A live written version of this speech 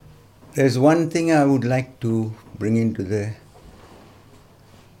There's one thing I would like to bring into the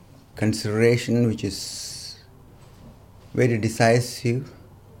consideration which is very decisive,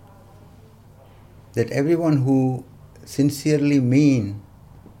 that everyone who sincerely mean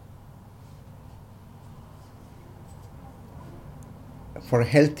for a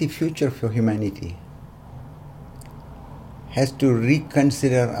healthy future for humanity has to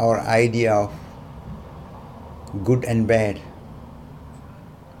reconsider our idea of good and bad,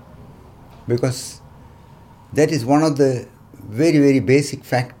 because that is one of the very, very basic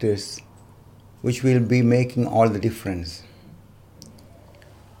factors which will be making all the difference.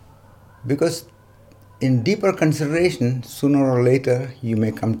 Because in deeper consideration, sooner or later you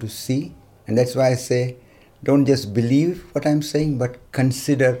may come to see, and that's why I say, don't just believe what I'm saying, but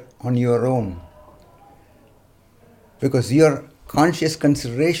consider on your own. Because your conscious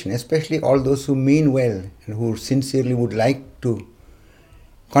consideration, especially all those who mean well and who sincerely would like to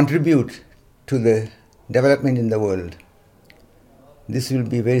contribute to the development in the world, this will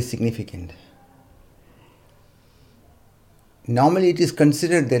be very significant. Normally it is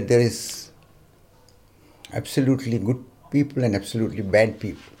considered that there is absolutely good people and absolutely bad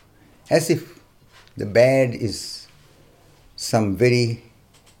people, as if the bad is some very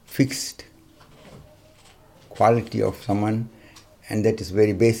fixed quality of someone, and that is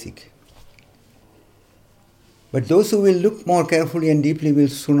very basic. But those who will look more carefully and deeply will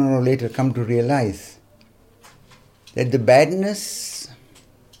sooner or later come to realize that the badness,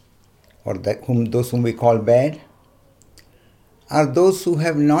 or those whom we call bad, are those who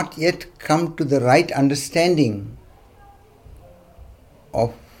have not yet come to the right understanding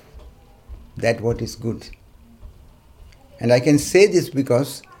of that what is good. And I can say this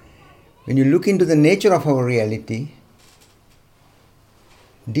because when you look into the nature of our reality,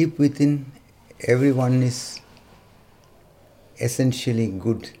 deep within, everyone is essentially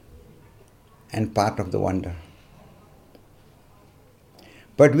good and part of the wonder.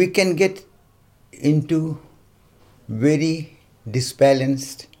 But we can get into very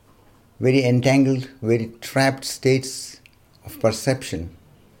disbalanced, very entangled, very trapped states of perception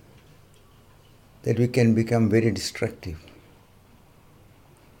that we can become very destructive.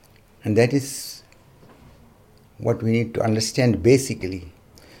 And that is what we need to understand basically.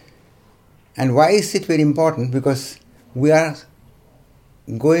 And why is it very important? Because we are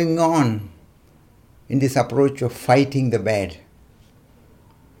going on in this approach of fighting the bad.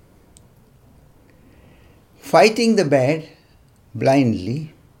 Fighting the bad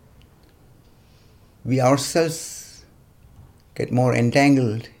blindly, we ourselves get more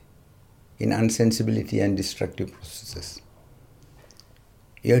entangled in unsensibility and destructive processes.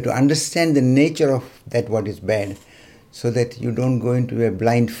 You have to understand the nature of that what is bad, so that you don't go into a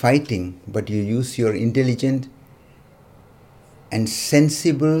blind fighting, but you use your intelligent and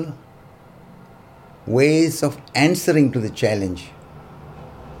sensible ways of answering to the challenge.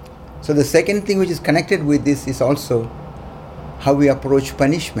 So the second thing which is connected with this is also how we approach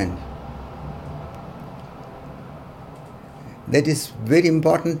punishment. That is very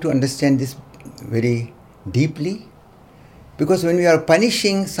important to understand this very deeply, because when we are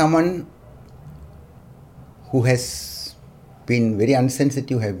punishing someone who has been very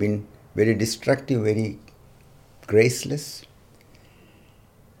unsensitive, have been very destructive, very graceless,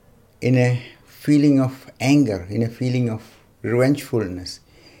 in a feeling of anger, in a feeling of revengefulness,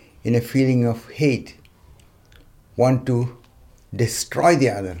 in a feeling of hate, want to destroy the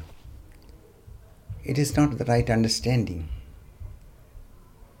other, it is not the right understanding.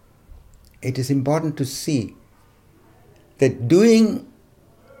 It is important to see that doing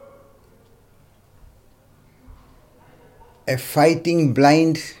a fighting,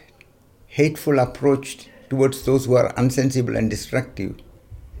 blind, hateful approach towards those who are unsensible and destructive,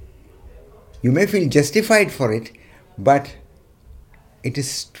 you may feel justified for it, but it is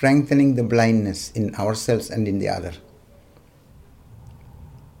strengthening the blindness in ourselves and in the other.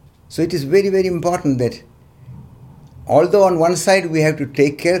 So it is very, very important that although on one side we have to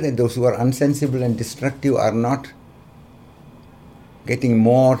take care that those who are unsensible and destructive are not getting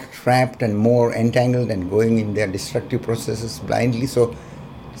more trapped and more entangled and going in their destructive processes blindly. So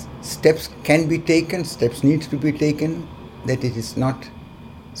steps can be taken, steps need to be taken, that it is not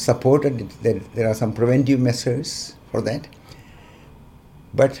supported, that there are some preventive measures for that.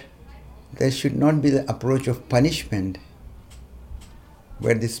 But there should not be the approach of punishment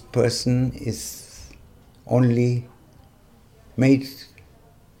where this person is only made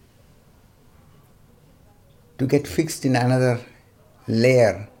to get fixed in another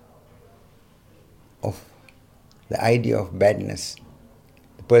layer of the idea of badness.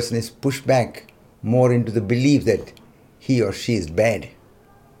 The person is pushed back more into the belief that he or she is bad.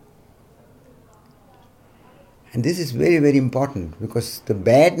 And this is very, very important, because the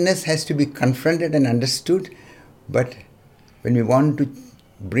badness has to be confronted and understood. But when we want to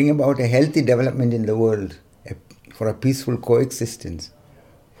bring about a healthy development in the world, for a peaceful coexistence,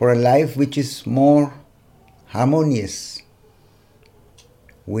 for a life which is more harmonious,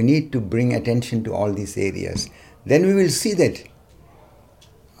 we need to bring attention to all these areas. Then we will see that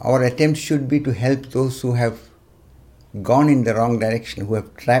our attempt should be to help those who have gone in the wrong direction, who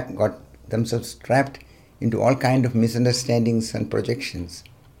have got themselves trapped into all kinds of misunderstandings and projections,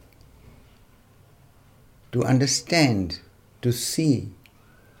 to understand, to see,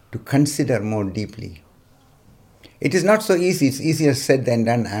 to consider more deeply. It is not so easy. It's easier said than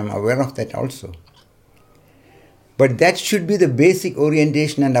done. I am aware of that also. But that should be the basic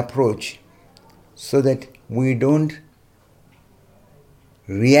orientation and approach, so that we don't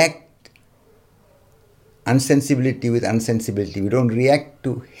react unsensibility with unsensibility. We don't react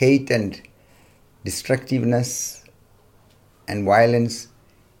to hate and destructiveness and violence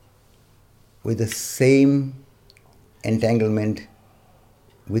with the same entanglement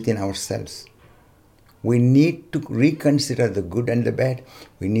within ourselves. We need to reconsider the good and the bad.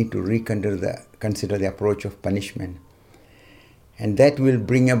 We need to consider the approach of punishment. And that will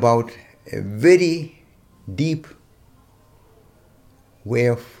bring about a very deep way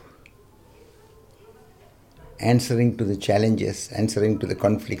of answering to the challenges, answering to the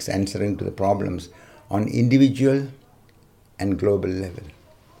conflicts, answering to the problems on individual and global level.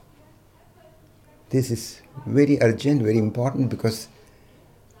 This is very urgent, very important, because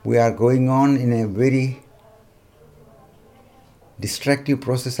we are going on in a very destructive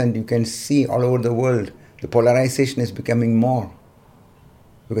process, and you can see all over the world the polarization is becoming more,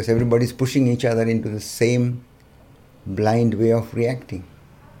 because everybody is pushing each other into the same blind way of reacting.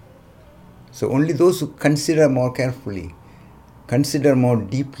 So only those who consider more carefully, consider more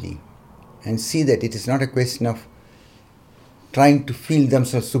deeply, and see that it is not a question of trying to feel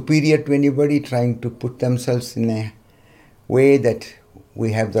themselves superior to anybody, trying to put themselves in a way that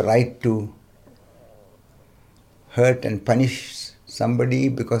we have the right to hurt and punish somebody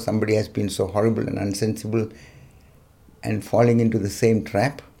because somebody has been so horrible and unsensible and falling into the same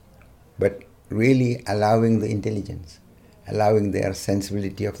trap, but really allowing the intelligence, allowing their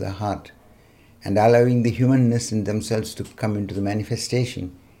sensibility of the heart, and allowing the humanness in themselves to come into the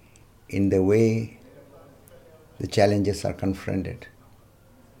manifestation in the way the challenges are confronted.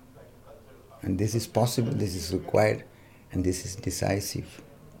 And this is possible, this is required, and this is decisive.